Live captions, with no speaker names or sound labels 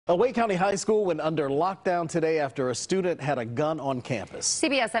A Wake County high school went under lockdown today after a student had a gun on campus.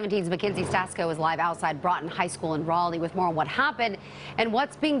 CBS 17's Mackenzie Stasko is live outside Broughton High School in Raleigh with more on what happened and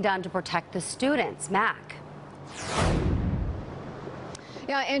what's being done to protect the students. Mac.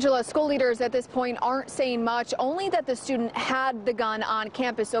 Yeah, Angela, school leaders at this point aren't saying much, only that the student had the gun on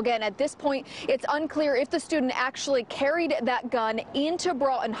campus. So again, at this point, it's unclear if the student actually carried that gun into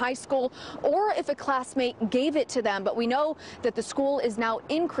Broughton High School or if a classmate gave it to them. But we know that the school is now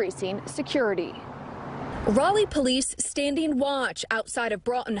increasing security. Raleigh police standing watch outside of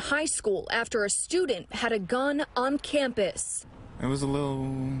Broughton High School after a student had a gun on campus. It was a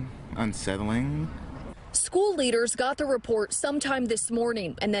little unsettling. School leaders got the report sometime this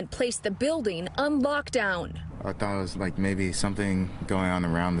morning and then placed the building on lockdown. I thought it was like maybe something going on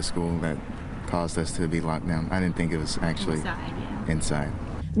around the school that caused us to be locked down. I didn't think it was actually inside.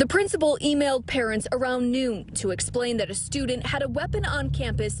 The principal emailed parents around noon to explain that a student had a weapon on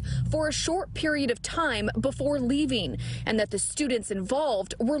campus for a short period of time before leaving and that the students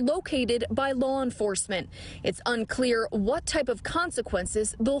involved were located by law enforcement. It's unclear what type of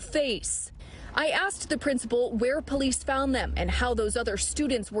consequences they'll face. I asked the principal where police found them and how those other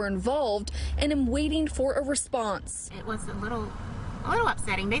students were involved, and am waiting for a response. It was a little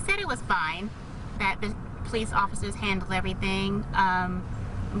upsetting. They said it was fine, that the police officers handled everything,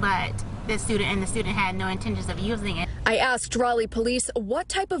 but the student had no intentions of using it. I asked Raleigh police what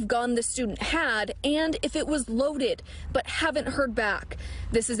type of gun the student had and if it was loaded, but haven't heard back.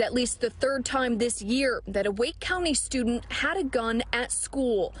 This is at least the third time this year that a Wake County student had a gun at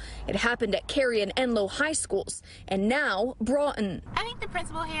school. It happened at Cary and Enloe high schools, and now Broughton. I think the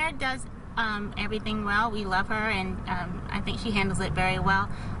principal here does everything well. We love her, and I think she handles it very well.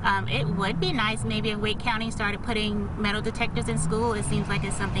 It would be nice maybe if Wake County started putting metal detectors in school. It seems like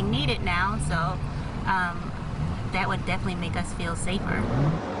it's something needed now, so that would definitely make us feel safer.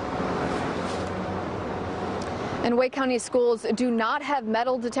 And Wake County schools do not have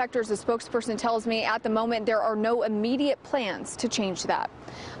metal detectors. A spokesperson tells me at the moment there are no immediate plans to change that.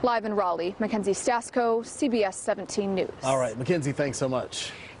 Live in Raleigh, Mackenzie Stasko, CBS 17 News. All right, Mackenzie, thanks so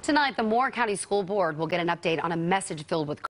much. Tonight, the Moore County School Board will get an update on a message filled with